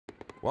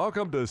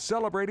Welcome to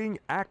Celebrating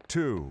Act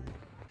Two.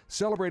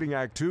 Celebrating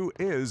Act Two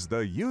is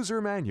the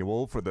user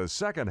manual for the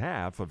second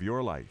half of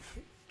your life.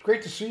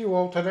 Great to see you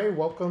all today.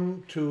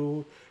 Welcome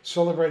to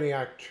Celebrating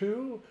Act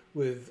Two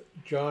with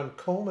John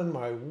Coleman,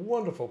 my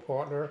wonderful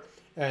partner,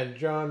 and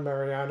John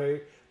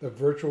Mariani, the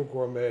virtual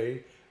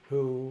gourmet,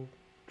 who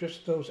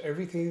just knows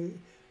everything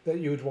that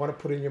you would want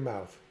to put in your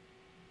mouth.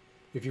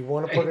 If you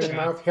want to put it in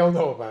your mouth, he'll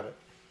know about it.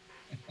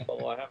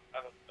 Oh, haven't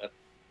met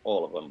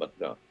all of them,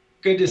 but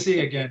Good to see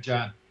you again,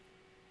 John.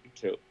 you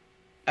too.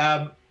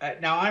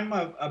 Now, I'm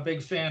a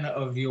big fan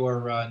of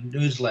your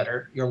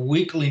newsletter, your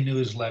weekly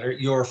newsletter,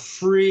 your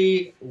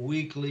free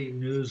weekly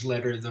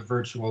newsletter, The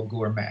Virtual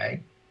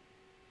Gourmet.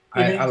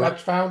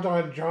 That's found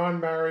on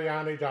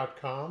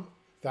johnmariani.com,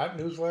 that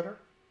newsletter?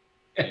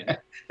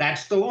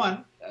 That's the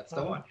one. That's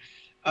the one.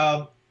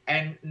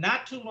 And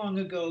not too long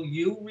ago,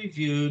 you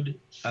reviewed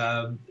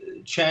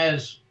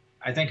Chazz.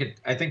 I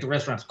think the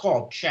restaurant's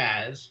called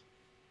Chazz.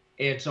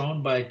 It's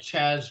owned by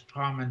Chazz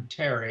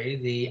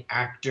Palminteri, the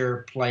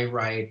actor,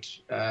 playwright,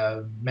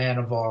 man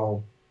of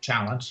all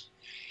talents.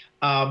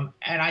 And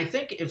I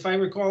think, if I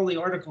recall the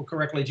article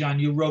correctly, John,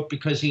 you wrote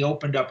because he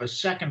opened up a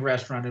second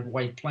restaurant in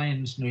White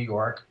Plains, New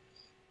York,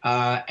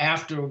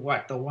 after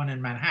the one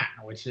in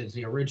Manhattan, which is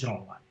the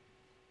original one.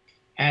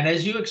 And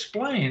as you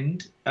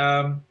explained,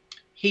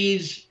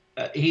 he's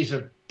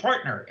a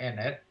partner in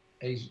it.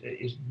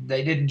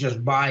 They didn't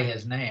just buy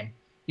his name.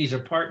 He's a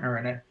partner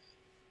in it.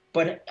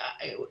 But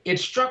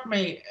it struck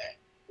me,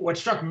 what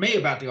struck me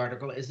about the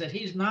article is that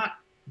he's not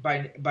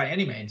by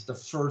any means the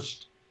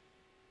first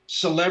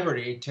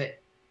celebrity to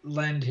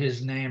lend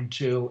his name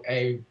to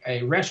a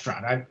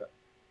restaurant.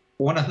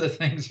 One of the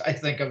things I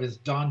think of is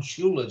Don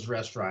Shula's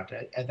restaurant.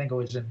 I think it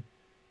was in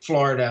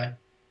Florida,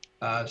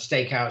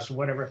 steakhouse,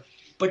 whatever.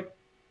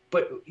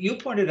 But you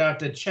pointed out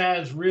that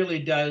Chazz really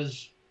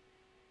does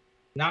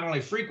not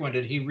only frequent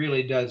it, he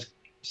really does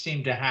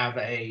seem to have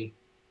a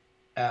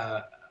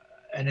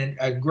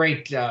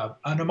great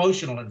an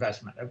emotional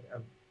investment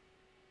of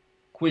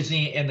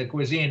cuisine in the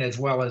cuisine as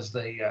well as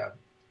the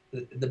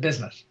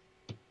business.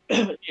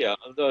 Yeah,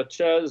 the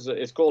Chazz.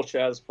 It's called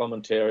Chazz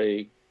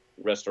Palminteri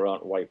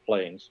Restaurant, White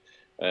Plains,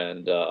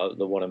 and the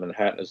one in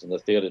Manhattan is in the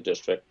Theater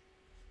District.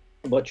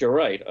 But you're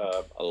right.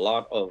 A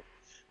lot of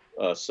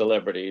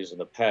celebrities in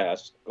the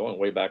past, going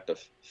way back to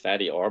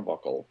Fatty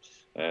Arbuckle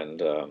and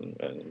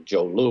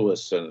Joe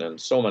Louis and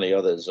so many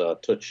others,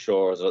 Toots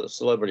Shores,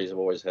 celebrities have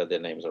always had their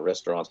names in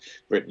restaurants,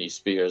 Britney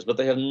Spears, but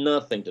they have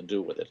nothing to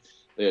do with it.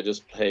 They are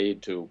just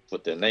paid to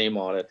put their name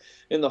on it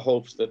in the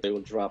hopes that they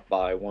will drop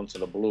by once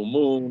in a blue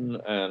moon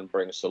and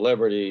bring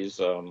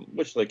celebrities,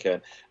 which they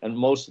can. And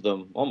most of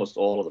them, almost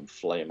all of them,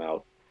 flame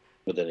out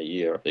within a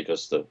year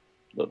because the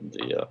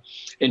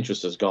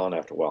interest is gone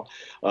after a while.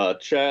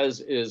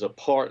 Chazz is a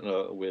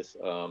partner with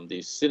the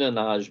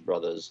Sinanaj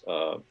brothers.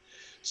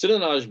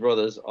 Sinanaj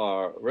brothers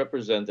are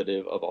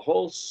representative of a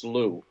whole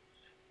slew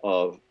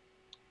of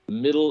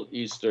Middle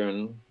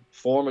Eastern,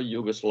 former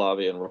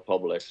Yugoslavian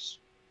republics,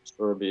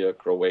 Serbia,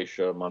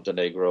 Croatia,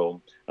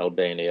 Montenegro,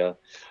 Albania,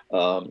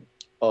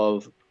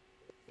 of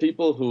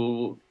people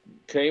who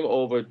came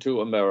over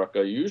to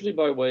America, usually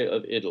by way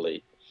of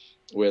Italy,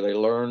 where they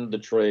learned the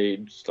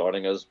trade,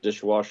 starting as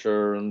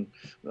dishwasher and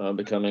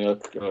becoming a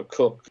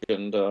cook,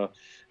 and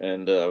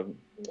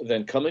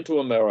then coming to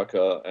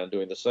America and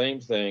doing the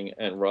same thing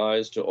and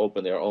rise to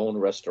open their own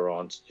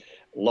restaurants,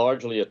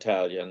 largely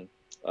Italian,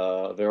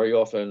 very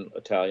often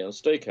Italian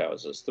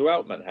steakhouses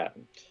throughout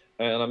Manhattan.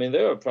 And I mean,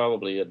 there are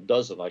probably a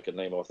dozen I could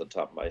name off the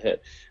top of my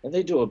head. And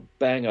they do a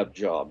bang-up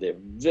job. They're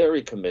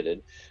very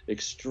committed,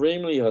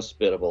 extremely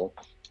hospitable.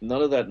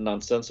 None of that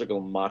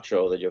nonsensical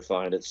macho that you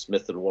find at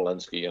Smith and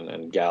Walensky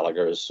and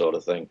Gallagher's sort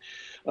of thing.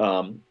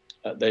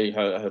 They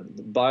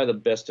buy the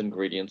best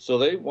ingredients. So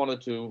they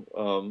wanted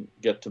to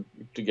get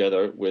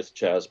together with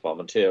Chazz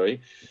Palminteri,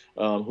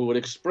 who had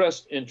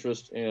expressed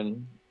interest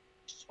in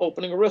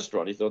opening a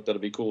restaurant. He thought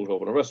that'd be cool to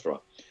open a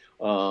restaurant.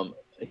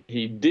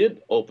 He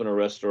did open a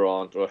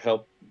restaurant or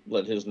help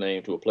lend his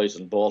name to a place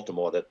in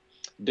Baltimore that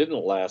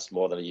didn't last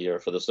more than a year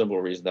for the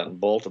simple reason that in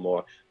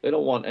Baltimore, they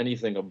don't want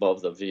anything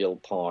above the veal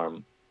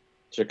parm,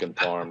 chicken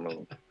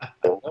parm,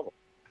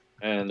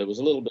 and it was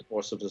a little bit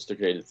more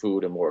sophisticated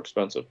food and more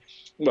expensive.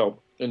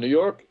 Well, in New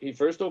York, he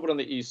first opened on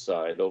the east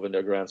side, over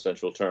near Grand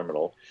Central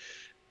Terminal,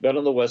 then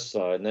on the west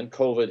side, and then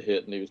COVID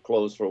hit, and he was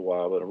closed for a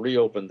while, but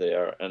reopened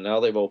there, and now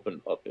they've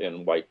opened up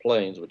in White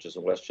Plains, which is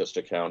in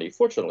Westchester County,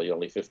 fortunately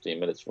only 15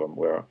 minutes from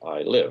where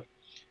I live.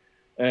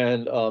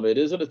 And it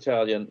is an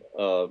Italian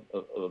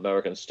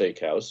American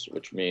steakhouse,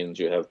 which means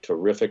you have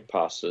terrific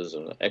pastas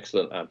and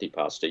excellent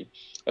antipasti,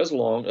 as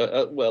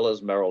well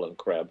as Maryland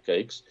crab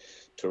cakes,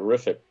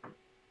 terrific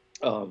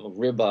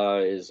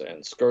ribeyes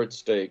and skirt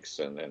steaks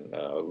and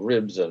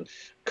ribs and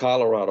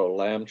Colorado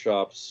lamb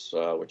chops,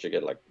 which you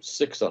get like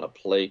 6 on a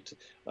plate.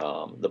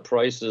 The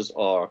prices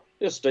are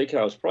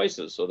steakhouse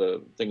prices, so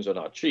the things are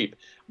not cheap,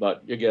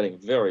 but you're getting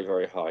very,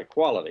 very high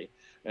quality.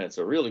 and it's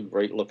a really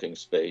great looking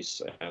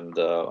space. And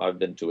I've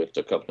been to it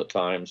a couple of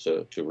times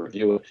to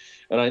review it.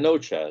 And I know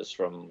Chazz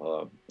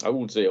from, I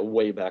won't say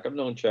way back. I've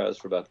known Chazz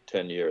for about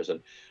 10 years.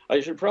 And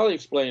I should probably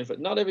explain, for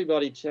not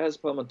everybody, Chazz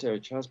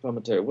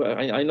Palminteri. Well,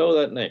 I know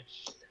that name.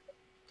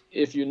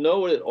 If you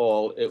know it at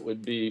all, it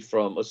would be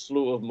from a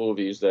slew of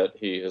movies that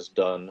he has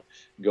done,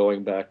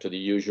 going back to The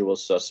Usual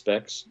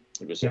Suspects.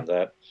 He was in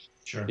that.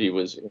 Sure. He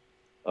was,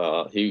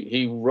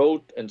 he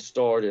wrote and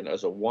starred in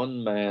as a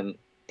one-man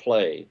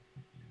play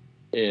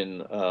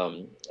in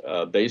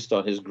based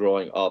on his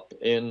growing up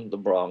in the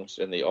Bronx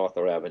in the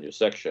Arthur Avenue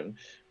section,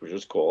 which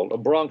was called A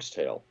Bronx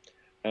Tale.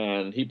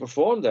 And he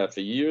performed that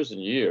for years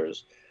and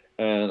years,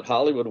 and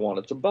Hollywood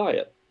wanted to buy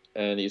it.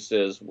 And he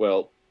says,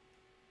 well,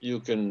 you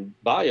can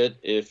buy it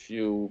if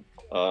you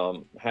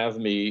have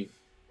me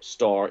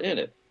star in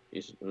it.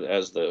 He's,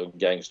 as the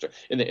gangster.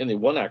 In the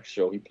one-act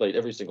show, he played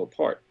every single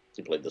part.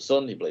 He played the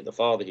son, he played the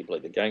father, he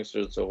played the gangster,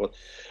 and so forth.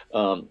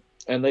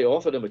 And they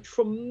offered him a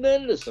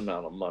tremendous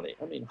amount of money.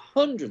 I mean,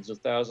 hundreds of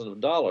thousands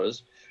of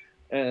dollars.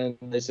 And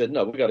they said,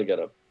 no, we got to get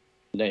a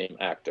name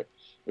actor.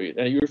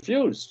 And he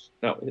refused.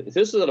 Now,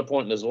 this is at a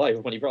point in his life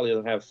when he probably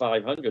doesn't have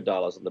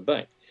 $500 in the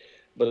bank.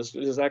 But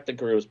his acting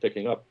career was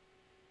picking up.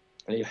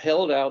 And he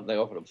held out, and they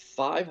offered him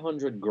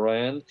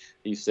 $500,000.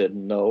 He said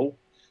no.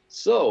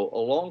 So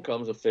along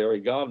comes a fairy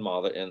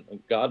godfather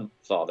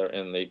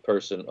in the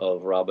person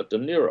of Robert De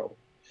Niro,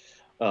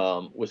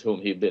 with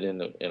whom he'd been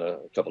in a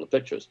couple of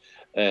pictures.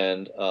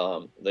 And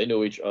they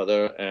knew each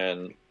other,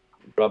 and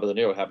Robert De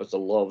Niro happens to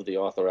love the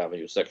Arthur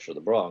Avenue section of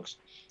the Bronx,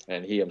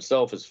 and he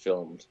himself has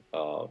filmed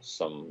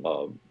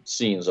some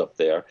scenes up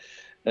there.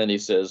 And he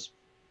says,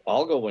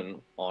 I'll go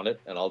in on it,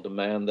 and I'll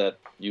demand that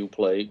you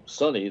play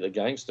Sonny, the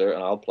gangster,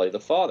 and I'll play the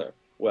father.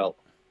 Well,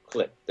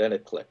 clicked. Then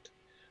it clicked.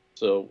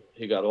 So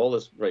he got all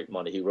this great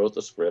money. He wrote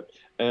the script.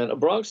 And A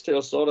Bronx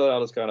Tale started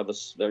out as kind of a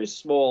very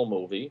small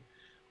movie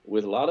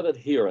with a lot of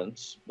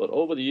adherents, but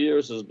over the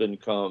years has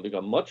become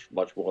much,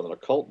 much more than a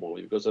cult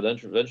movie, because it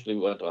eventually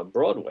went on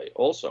Broadway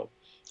also,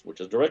 which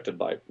is directed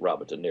by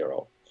Robert De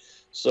Niro.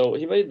 So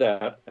he made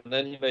that, and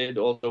then he made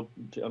also,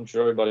 I'm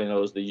sure everybody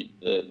knows,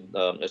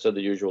 I said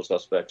The Usual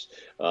Suspects,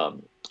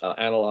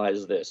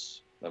 Analyze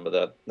This.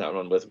 Remember that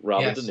one with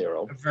Robert De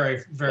Niro?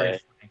 Very, very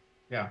funny.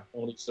 Yeah.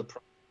 Only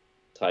surprise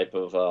type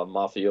of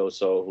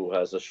mafioso who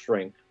has a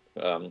shrink,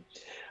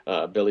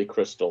 Billy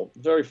Crystal.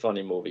 Very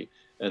funny movie.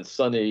 And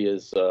Sonny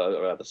is,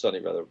 Chazz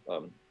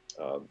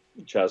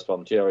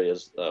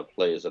Palminteri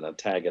plays an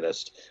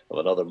antagonist of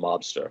another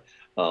mobster.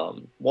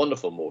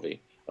 Wonderful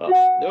movie.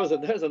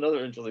 There's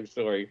another interesting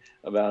story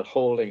about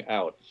holding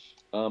out.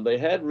 They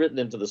had written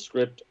into the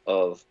script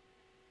of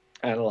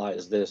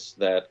Analyze This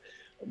that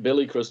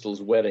Billy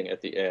Crystal's wedding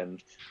at the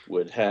end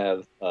would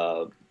have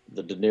the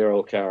De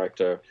Niro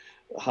character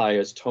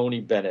hires Tony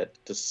Bennett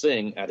to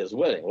sing at his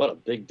wedding. What a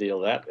big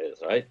deal that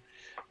is, right?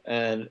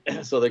 And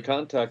so they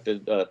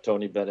contacted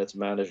Tony Bennett's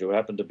manager, who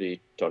happened to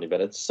be Tony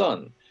Bennett's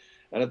son.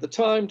 And at the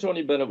time,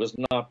 Tony Bennett was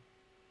not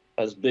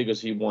as big as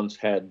he once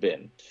had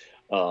been.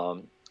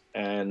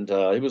 And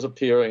he was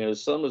appearing, and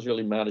his son was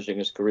really managing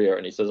his career.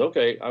 And he says,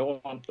 okay, I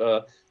want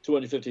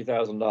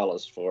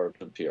 $250,000 for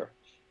to appear.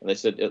 And they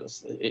said,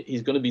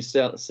 he's going to be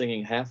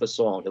singing half a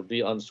song. He'll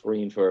be on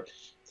screen for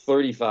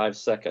 35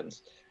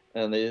 seconds.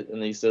 And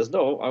he says,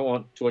 no, I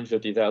want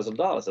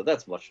 $250,000. So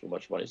that's much too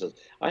much money. He says,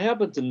 I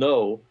happen to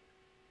know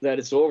that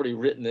it's already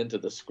written into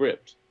the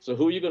script. So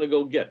who are you going to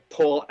go get?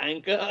 Paul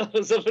Anka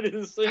or somebody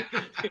to sing?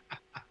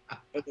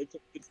 And they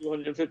took the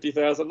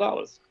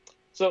 $250,000.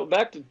 So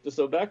back to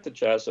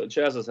Chazz. So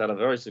Chazz has had a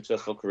very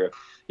successful career.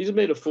 He's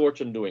made a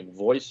fortune doing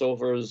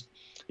voiceovers.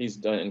 He's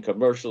done in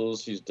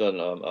commercials. He's done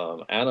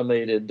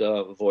animated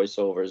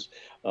voiceovers,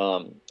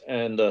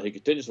 and he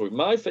continues to work.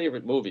 My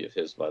favorite movie of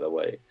his, by the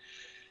way,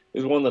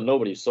 is one that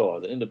nobody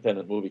saw, the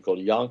independent movie called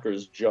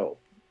Yonkers Joe.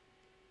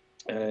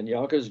 And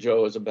Yonkers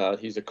Joe is about,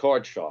 he's a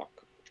card shark,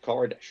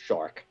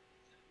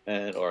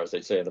 and or as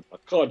they say in the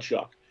card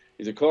shark.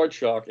 He's a card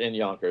shark in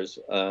Yonkers,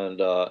 and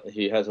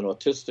he has an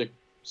autistic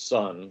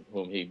son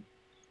whom he,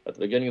 at the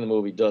beginning of the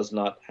movie, does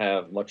not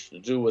have much to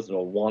do with,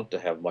 nor want to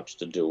have much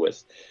to do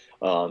with.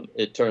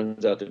 It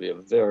turns out to be a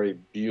very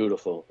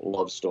beautiful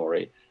love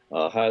story.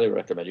 Highly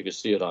recommend. You can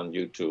see it on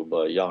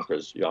YouTube,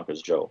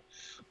 Yonkers Joe.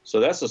 So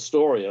that's the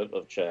story of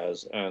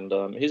Chazz,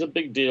 and he's a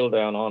big deal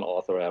down on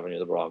Arthur Avenue,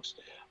 the Bronx.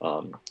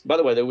 By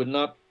the way,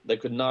 they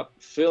could not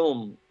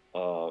film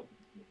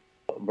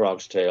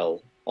Bronx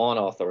Tale on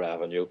Arthur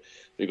Avenue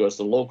because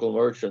the local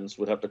merchants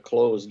would have to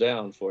close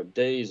down for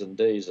days and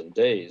days and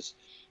days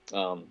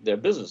their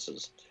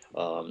businesses.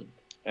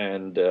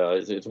 And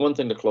it's one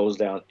thing to close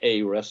down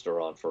a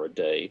restaurant for a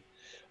day,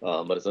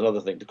 but it's another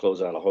thing to close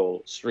down a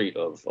whole street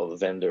of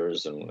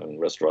vendors and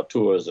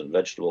restaurateurs and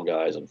vegetable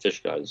guys and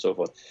fish guys and so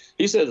forth.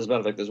 He said, as a matter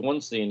of fact, there's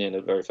one scene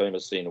a very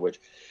famous scene in which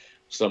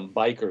some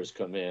bikers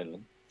come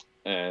in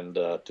and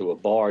to a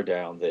bar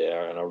down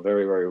there and are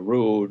very, very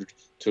rude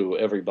to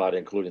everybody,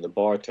 including the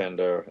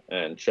bartender.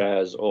 And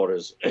Chazz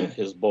orders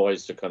his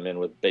boys to come in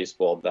with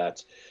baseball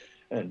bats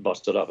and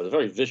bust it up. It's a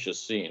very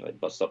vicious scene. They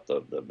bust up the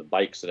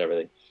bikes and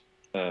everything.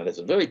 And it's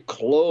a very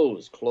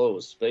closed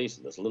space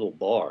in this little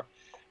bar.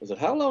 I said,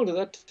 how long did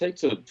that take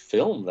to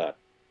film that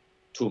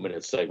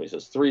 2-minute segment? He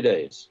says, 3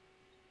 days.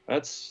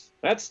 That's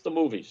the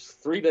movie.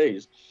 3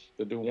 days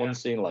to do one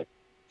scene like.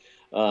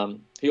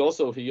 He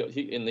also he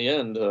in the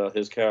end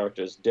his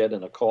character is dead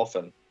in a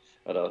coffin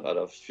at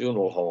a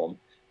funeral home,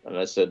 and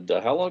I said,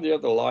 how long do you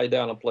have to lie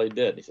down and play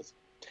dead? He says,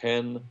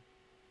 10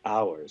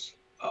 hours.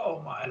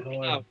 Oh my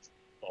Lord!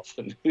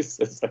 He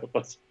says that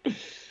was.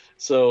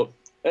 So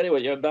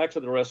anyway, yeah, back to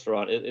the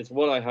restaurant. It's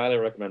one I highly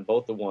recommend.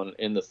 Both the one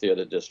in the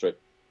theater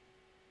district,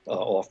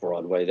 off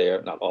Broadway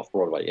there, not off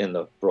Broadway, in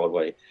the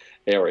Broadway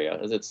area.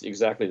 It's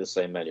exactly the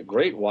same menu.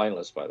 Great wine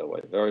list, by the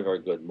way. Very, very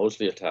good.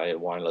 Mostly Italian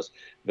wine list.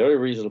 Very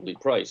reasonably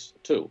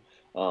priced, too.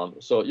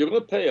 So you're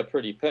going to pay a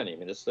pretty penny. I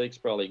mean, the steaks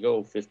probably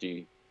go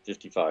 $50,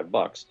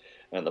 $55,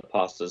 and the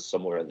pasta's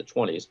somewhere in the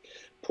 20s.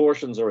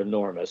 Portions are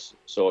enormous.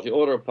 So if you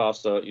order a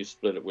pasta, you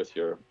split it with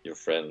your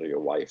friend or your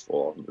wife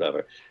or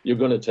whatever. You're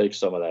going to take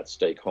some of that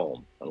steak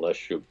home,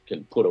 unless you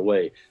can put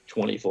away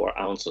 24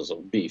 ounces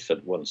of beef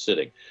at one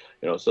sitting.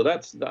 So I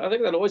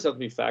think that always has to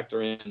be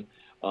factored in.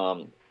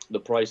 The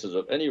prices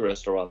of any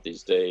restaurant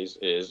these days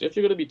is, if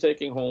you're going to be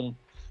taking home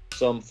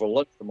some for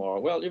lunch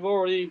tomorrow, well, you've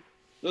already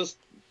just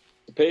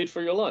paid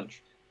for your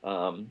lunch.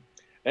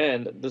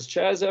 And does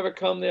Chazz ever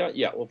come there?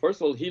 Yeah. Well,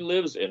 first of all, he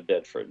lives in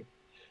Bedford,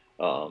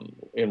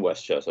 in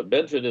Westchester.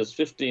 Bedford is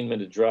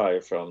 15-minute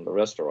drive from the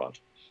restaurant.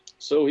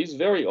 So he's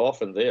very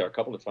often there, a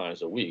couple of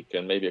times a week,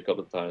 and maybe a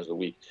couple of times a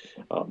week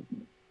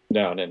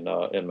down in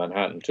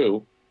Manhattan,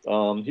 too.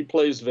 He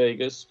plays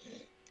Vegas.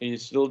 He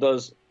still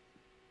does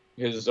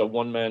his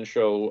one-man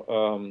show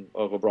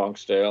of a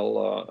Bronx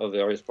Tale of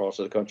various parts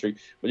of the country.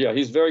 But yeah,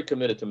 he's very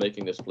committed to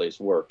making this place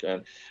work.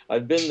 And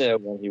I've been there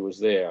when he was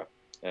there,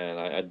 and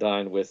I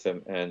dined with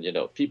him. And,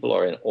 people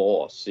are in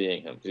awe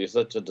seeing him because he has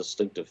such a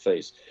distinctive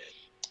face.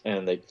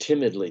 And they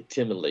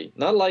timidly,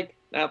 not like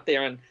out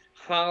there in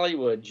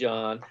Hollywood,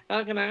 John,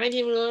 how can I have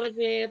you an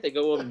autograph? They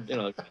go over,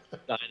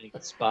 dining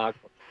at Spock.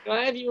 Can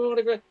I have you an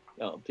autograph?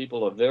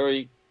 People are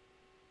very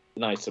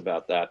nice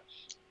about that.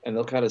 And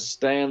they'll kind of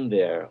stand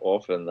there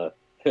off in the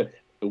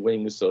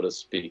wings, so to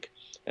speak.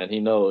 And he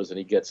knows, and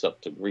he gets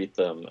up to greet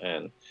them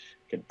and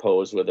can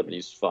pose with them. And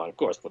he's fine. Of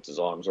course, puts his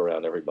arms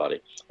around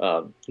everybody.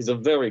 He's a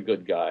very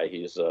good guy.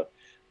 He's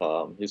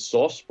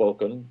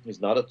soft-spoken.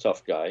 He's not a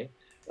tough guy.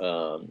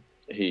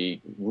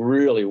 He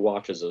really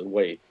watches his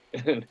weight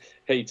and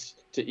hates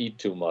to eat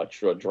too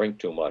much or drink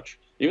too much,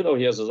 even though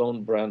he has his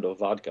own brand of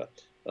vodka,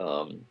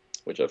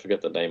 which I forget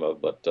the name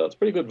of, but it's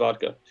pretty good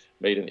vodka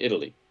made in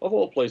Italy, of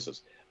all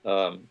places.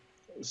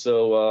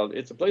 So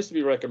it's a place to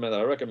be recommended.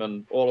 I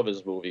recommend all of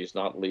his movies,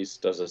 not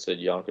least, as I said,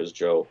 Yonkers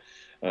Joe.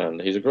 And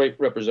he's a great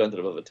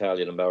representative of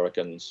Italian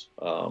Americans.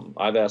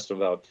 I've asked him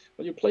about,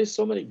 well, you play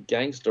so many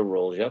gangster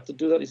roles. You have to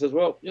do that. He says,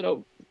 well,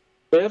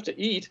 they have to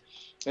eat.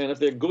 And if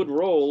they're good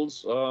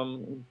roles,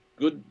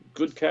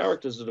 good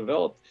characters to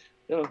develop,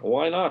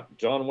 why not?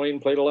 John Wayne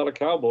played a lot of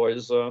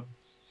cowboys. So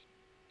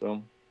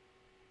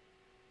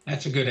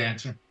that's a good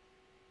answer.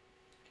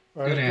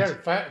 Good answer.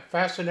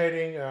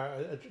 Fascinating.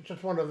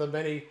 Just one of the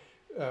many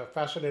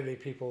fascinating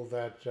people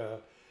that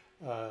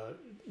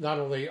not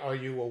only are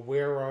you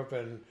aware of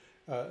and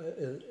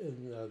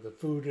in the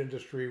food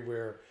industry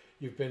where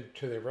you've been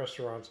to their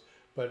restaurants,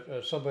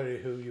 but somebody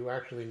who you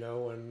actually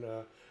know and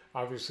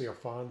obviously are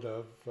fond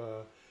of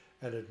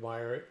and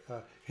admire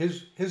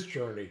his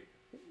journey,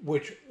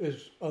 which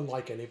is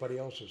unlike anybody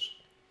else's.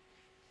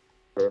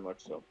 Very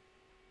much so.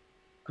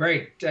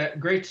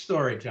 Great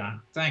story,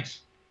 John.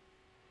 Thanks.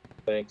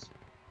 Thanks.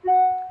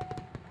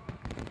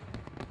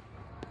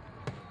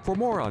 For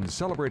more on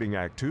Celebrating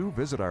Act Two,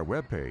 visit our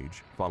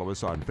webpage, follow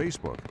us on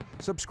Facebook,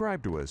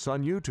 subscribe to us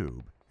on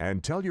YouTube,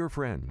 and tell your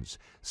friends.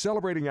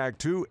 Celebrating Act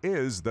Two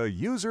is the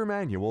user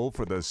manual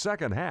for the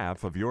second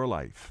half of your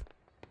life.